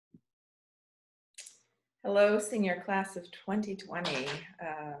Hello, senior class of 2020.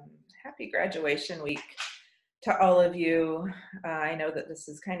 Happy graduation week to all of you. I know that this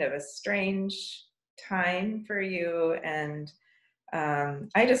is kind of a strange time for you, and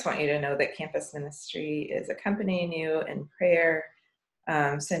I just want you to know that campus ministry is accompanying you in prayer,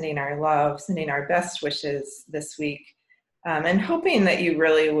 sending our love, sending our best wishes this week, and hoping that you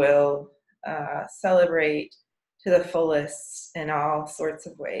really will celebrate to the fullest in all sorts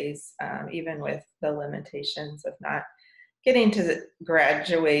of ways, even with the limitations of not getting to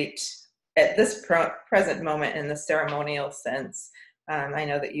graduate at this present moment in the ceremonial sense. I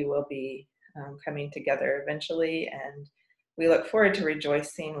know that you will be coming together eventually, and we look forward to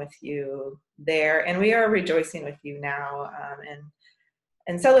rejoicing with you there. And we are rejoicing with you now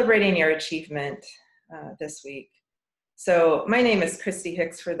and celebrating your achievement this week. So my name is Christy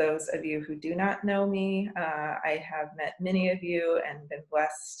Hicks, for those of you who do not know me. I have met many of you and been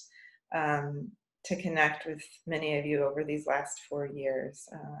blessed to connect with many of you over these last 4 years.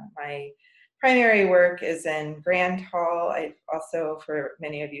 My primary work is in Grand Hall. I've also, for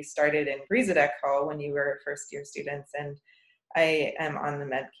many of you, started in Breezadec Hall when you were first-year students, and I am on the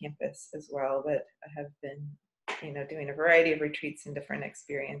Med campus as well, but I have been doing a variety of retreats and different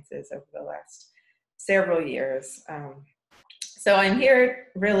experiences over the last several years. So I'm here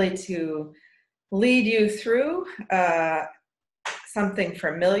really to lead you through something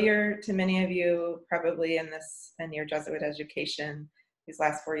familiar to many of you, probably in your Jesuit education these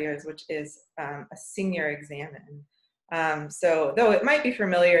last 4 years, which is a senior examen. So though it might be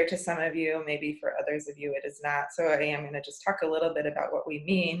familiar to some of you, maybe for others of you it is not. So I am going to just talk a little bit about what we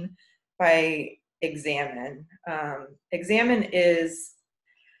mean by examen. Examen is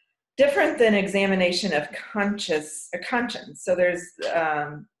different than examination of conscience. So there's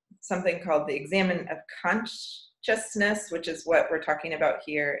something called the examen of consciousness, which is what we're talking about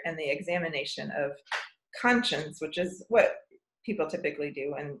here, and the examination of conscience, which is what people typically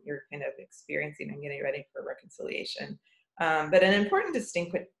do when you're kind of experiencing and getting ready for reconciliation. But an important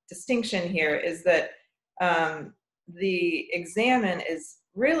distinction here is that the examen is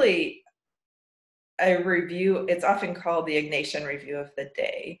really a review. It's often called the Ignatian review of the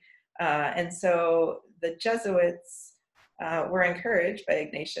day. And so the Jesuits were encouraged by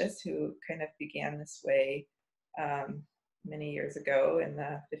Ignatius, who kind of began this way many years ago in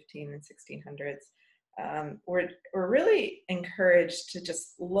the 15 and 1600s. Were really encouraged to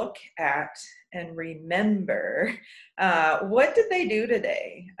just look at and remember what did they do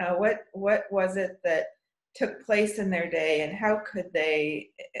today? What was it that took place in their day, and how could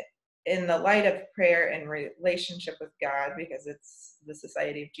they, in the light of prayer and relationship with God, because it's the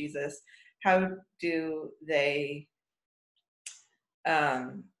Society of Jesus, how do they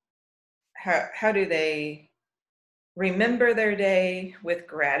remember their day with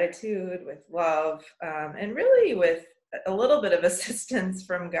gratitude, with love, and really with a little bit of assistance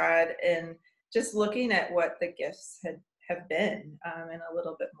from God in just looking at what the gifts have been, and a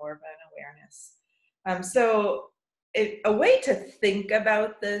little bit more of an awareness. So a way to think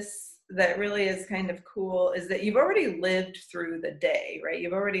about this that really is kind of cool is that you've already lived through the day, right?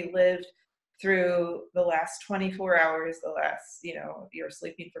 You've already lived through the last 24 hours, the last, you're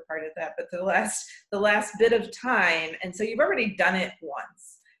sleeping for part of that, but the last bit of time. And so you've already done it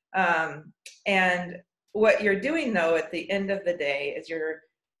once. And what you're doing though at the end of the day is you're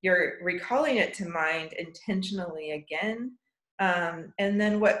recalling it to mind intentionally again. And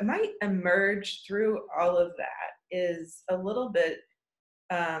then what might emerge through all of that is a little bit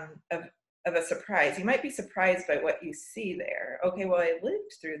of a surprise. You might be surprised by what you see there. Okay, well, I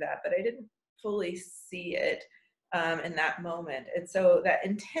lived through that, but I didn't fully see it in that moment. And so that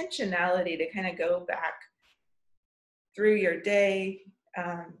intentionality to kind of go back through your day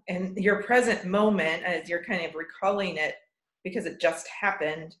and your present moment as you're kind of recalling it because it just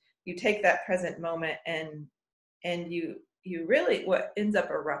happened, you take that present moment and you really, what ends up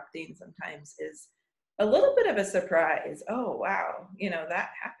erupting sometimes is a little bit of a surprise. Oh, wow, that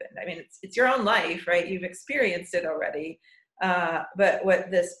happened. I mean, it's your own life, right? You've experienced it already. But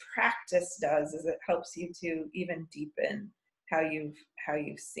what this practice does is it helps you to even deepen how you've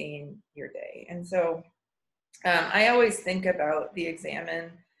seen your day. And so I always think about the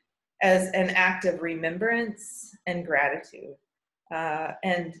examen as an act of remembrance and gratitude.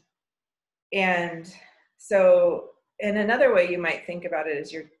 And so, and another way you might think about it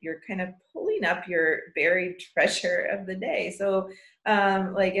is you're kind of pulling up your buried treasure of the day. So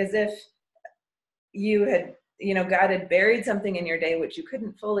like as if you had, God had buried something in your day which you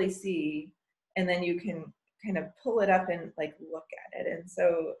couldn't fully see, and then you can kind of pull it up and like look at it. And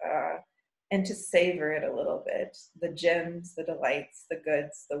so, and to savor it a little bit, the gems, the delights, the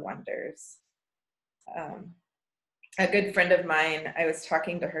goods, the wonders. A good friend of mine, I was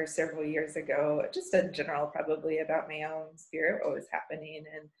talking to her several years ago, just in general, probably about my own spirit, what was happening.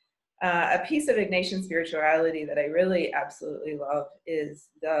 And a piece of Ignatian spirituality that I really absolutely love is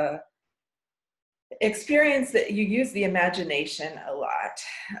the experience that you use the imagination a lot.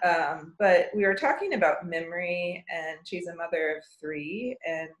 But we were talking about memory, and she's a mother of 3.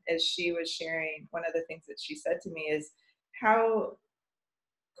 And as she was sharing, one of the things that she said to me is how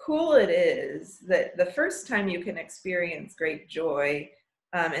cool it is that the first time you can experience great joy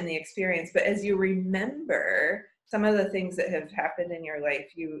in the experience, but as you remember some of the things that have happened in your life,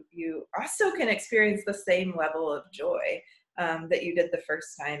 you also can experience the same level of joy that you did the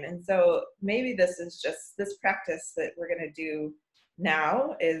first time. And so maybe this is just this practice that we're going to do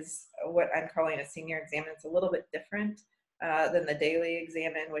now is what I'm calling a senior exam. It's a little bit different than the daily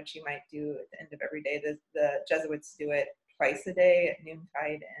examen, which you might do at the end of every day. The Jesuits do it twice a day at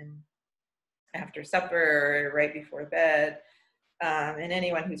noontide and after supper or right before bed. And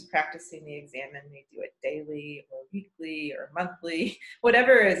anyone who's practicing the examen may do it daily or weekly or monthly,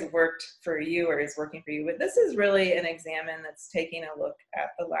 whatever has worked for you or is working for you. But this is really an examen that's taking a look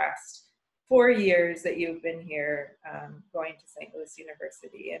at the last 4 years that you've been here going to St. Louis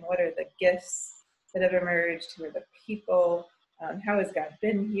University, and what are the gifts that have emerged, who are the people, how has God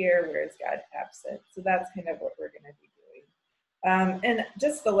been here, where is God absent? So that's kind of what we're going to be doing. And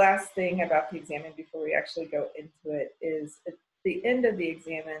just the last thing about the examen before we actually go into it is at the end of the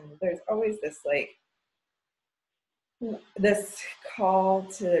examen, there's always this call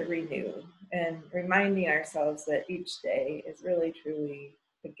to renew and reminding ourselves that each day is really truly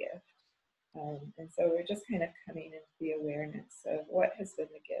a gift. And so we're just kind of coming into the awareness of what has been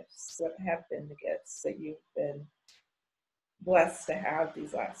the gifts, what have been the gifts that you've been blessed to have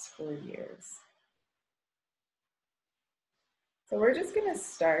these last 4 years. So we're just going to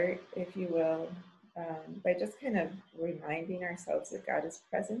start, if you will, by just kind of reminding ourselves that God is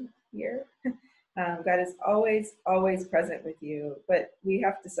present here. God is always, always present with you, but we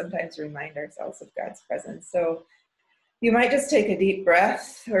have to sometimes remind ourselves of God's presence. So you might just take a deep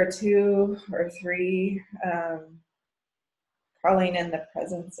breath or 2 or 3, calling in the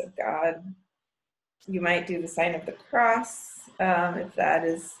presence of God. You might do the sign of the cross, if that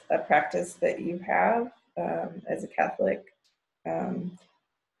is a practice that you have as a Catholic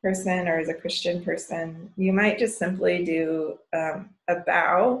person or as a Christian person. You might just simply do a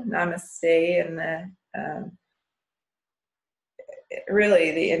bow, namaste, in the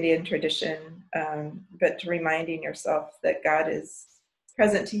really the Indian tradition, but reminding yourself that God is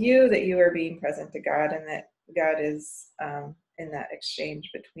present to you, that you are being present to God, and that God is in that exchange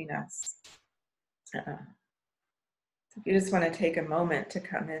between us. So if you just want to take a moment to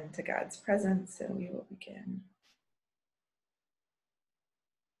come into God's presence, and we will begin.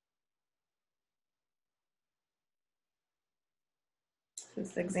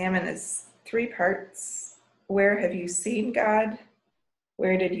 This examen is 3 parts. Where have you seen God?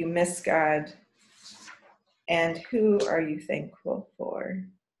 Where did you miss God? And who are you thankful for?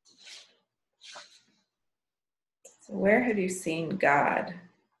 So where have you seen God?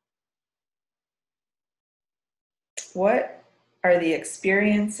 What are the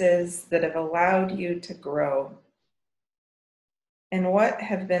experiences that have allowed you to grow? And what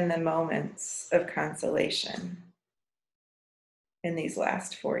have been the moments of consolation in these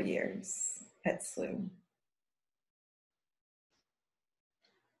last 4 years at SLU?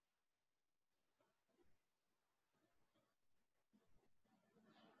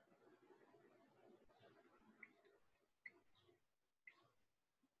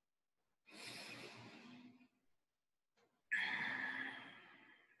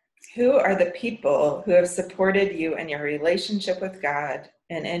 Who are the people who have supported you in your relationship with God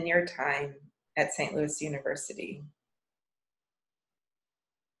and in your time at St. Louis University?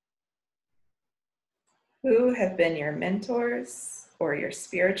 Who have been your mentors or your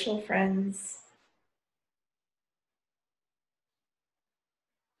spiritual friends?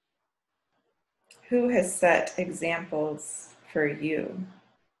 Who has set examples for you?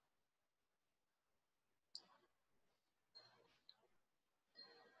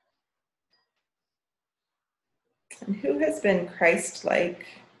 And who has been Christ-like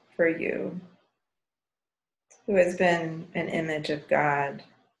for you? Who has been an image of God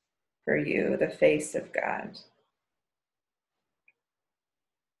for you, the face of God?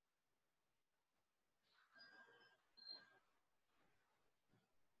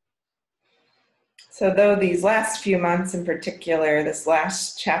 So though these last few months in particular, this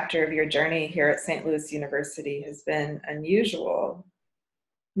last chapter of your journey here at St. Louis University has been unusual,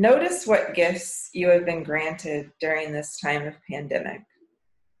 notice what gifts you have been granted during this time of pandemic.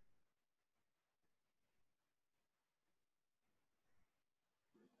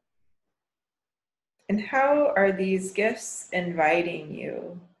 And how are these gifts inviting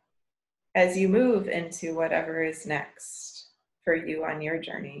you as you move into whatever is next for you on your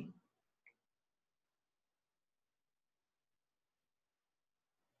journey?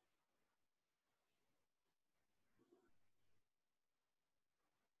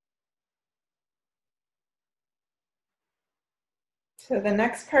 So the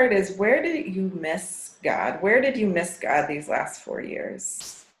next part is, where did you miss God? Where did you miss God these last 4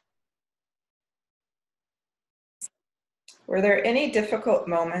 years? Were there any difficult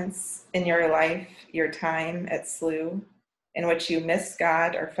moments in your life, your time at SLU, in which you missed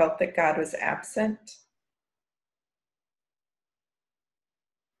God or felt that God was absent?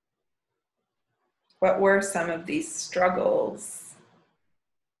 What were some of these struggles?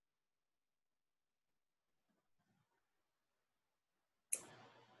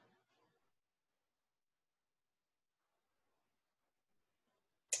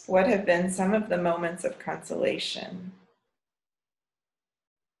 What have been some of the moments of consolation?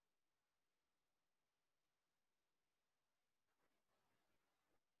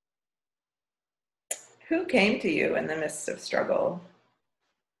 Who came to you in the midst of struggle?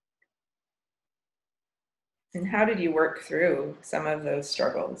 And how did you work through some of those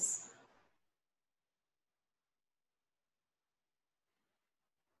struggles?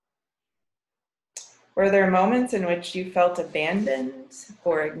 Were there moments in which you felt abandoned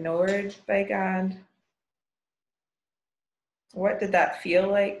or ignored by God? What did that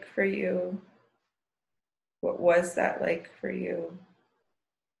feel like for you? What was that like for you?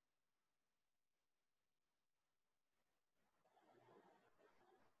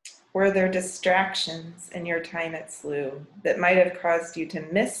 Were there distractions in your time at SLU that might have caused you to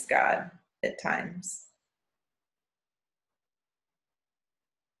miss God at times?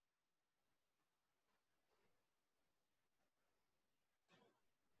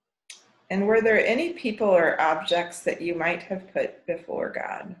 And were there any people or objects that you might have put before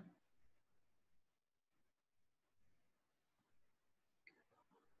God?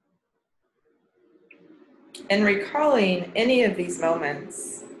 In recalling any of these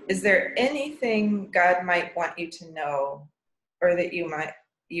moments, is there anything God might want you to know, or that you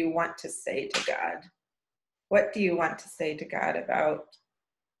want to say to God? What do you want to say to God about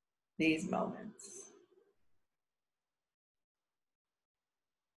these moments?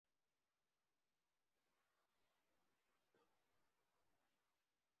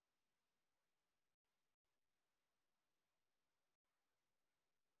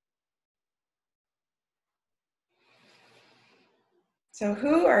 So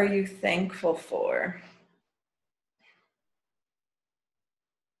who are you thankful for?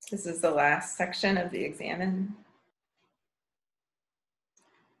 This is the last section of the Examen.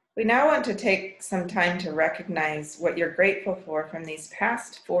 We now want to take some time to recognize what you're grateful for from these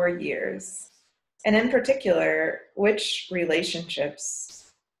past 4 years. And in particular, which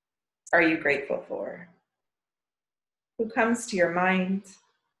relationships are you grateful for? Who comes to your mind?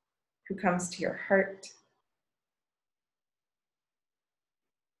 Who comes to your heart?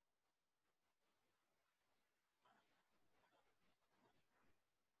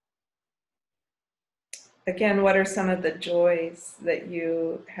 Again, what are some of the joys that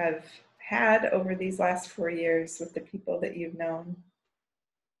you have had over these last 4 years with the people that you've known?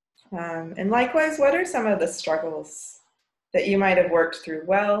 And likewise, what are some of the struggles that you might have worked through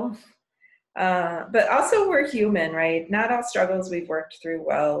well? But also, we're human, right? Not all struggles we've worked through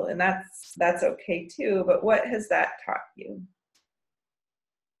well, and that's okay too. But what has that taught you?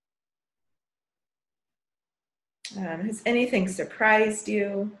 Has anything surprised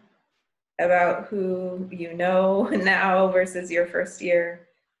you about who you know now versus your first year?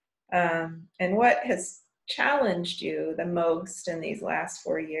 And what has challenged you the most in these last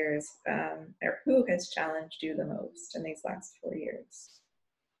 4 years? Or who has challenged you the most in these last 4 years?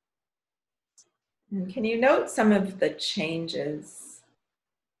 And can you note some of the changes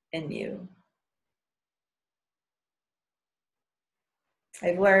in you?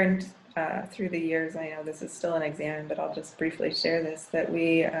 I've learned through the years, I know this is still an exam, but I'll just briefly share this, that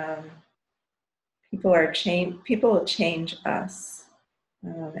people change us,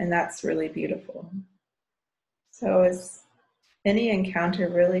 and that's really beautiful. So has any encounter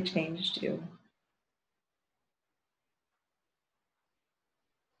really changed you?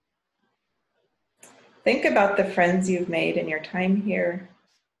 Think about the friends you've made in your time here.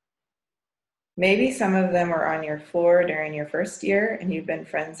 Maybe some of them were on your floor during your first year and you've been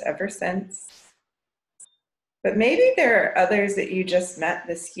friends ever since. But maybe there are others that you just met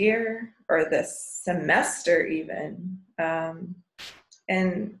this year or this semester even.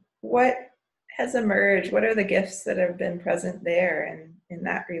 And what has emerged? What are the gifts that have been present there and in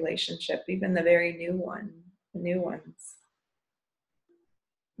that relationship, even the very new ones?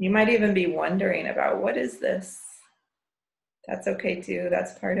 You might even be wondering about, what is this? That's okay too.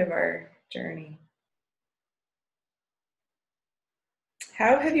 That's part of our journey.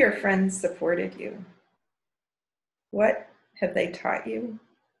 How have your friends supported you? What have they taught you?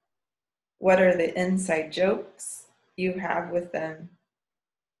 What are the inside jokes you have with them?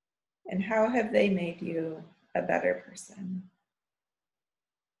 And how have they made you a better person?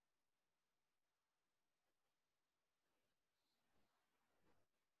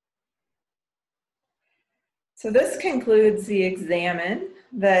 So this concludes the Examen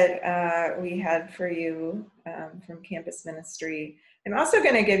that we had for you from campus ministry. I'm also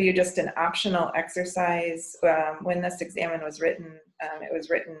going to give you just an optional exercise. When this Examen was written,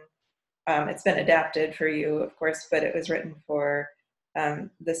 it's been adapted for you, of course, but it was written for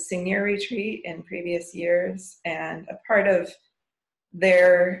the senior retreat in previous years. And a part of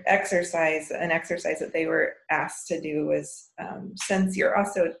their exercise, an exercise that they were asked to do was, since you're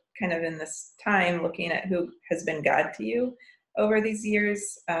also kind of in this time looking at who has been God to you over these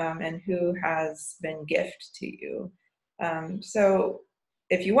years, and who has been gift to you. So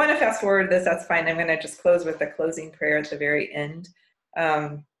if you want to fast forward this, that's fine. I'm going to just close with a closing prayer at the very end.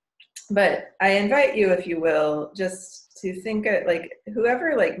 But I invite you, if you will, just to think of like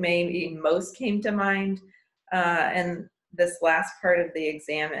whoever like maybe most came to mind, and this last part of the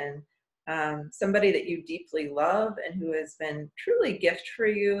Examen, somebody that you deeply love and who has been truly gift for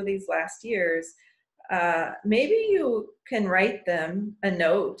you these last years. Maybe you can write them a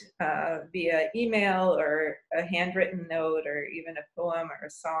note via email or a handwritten note or even a poem or a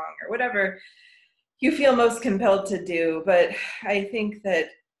song or whatever you feel most compelled to do. But I think that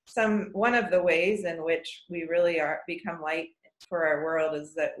one of the ways in which we really become light for our world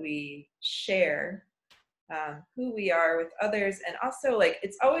is that we share who we are with others. And also, like,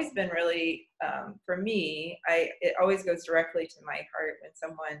 it's always been really, for me, it always goes directly to my heart when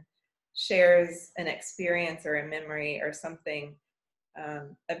someone shares an experience or a memory or something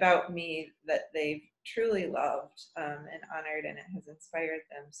about me that they've truly loved and honored, and it has inspired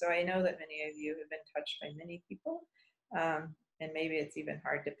them. So I know that many of you have been touched by many people, and maybe it's even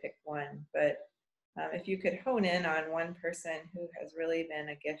hard to pick one, but if you could hone in on one person who has really been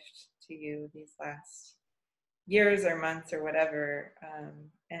a gift to you these last years or months or whatever,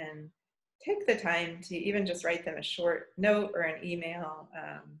 and take the time to even just write them a short note or an email.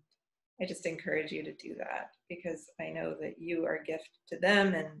 I just encourage you to do that, because I know that you are a gift to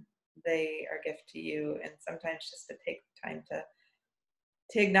them and they are a gift to you. And sometimes just to take time to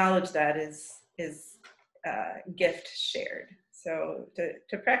acknowledge that is gift shared. So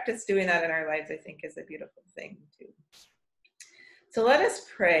to practice doing that in our lives, I think, is a beautiful thing too. So let us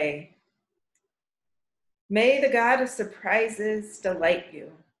pray. May the God of surprises delight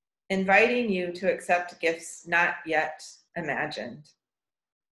you, inviting you to accept gifts not yet imagined.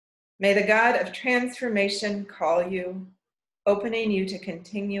 May the God of transformation call you, opening you to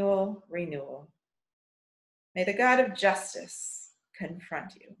continual renewal. May the God of justice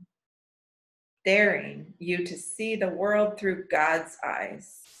confront you, daring you to see the world through God's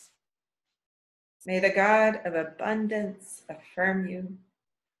eyes. May the God of abundance affirm you,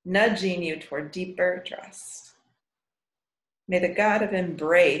 nudging you toward deeper trust. May the God of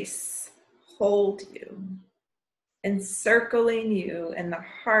embrace hold you, encircling you in the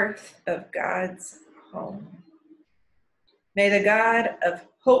hearth of God's home. May the God of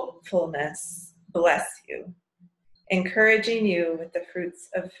hopefulness bless you, encouraging you with the fruits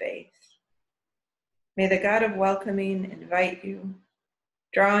of faith. May the God of welcoming invite you,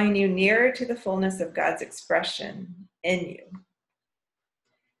 drawing you nearer to the fullness of God's expression in you.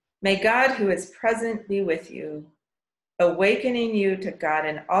 May God, who is present, be with you, awakening you to God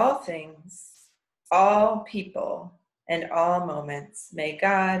in all things, all people, and all moments. May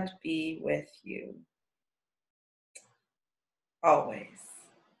God be with you always.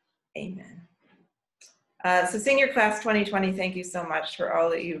 Amen. So Senior Class 2020, thank you so much for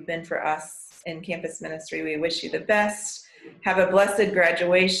all that you've been for us in campus ministry. We wish you the best. Have a blessed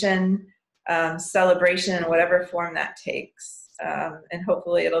graduation, celebration in whatever form that takes. And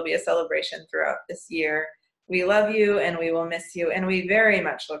hopefully it'll be a celebration throughout this year. We love you and we will miss you. And we very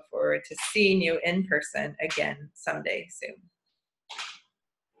much look forward to seeing you in person again someday soon.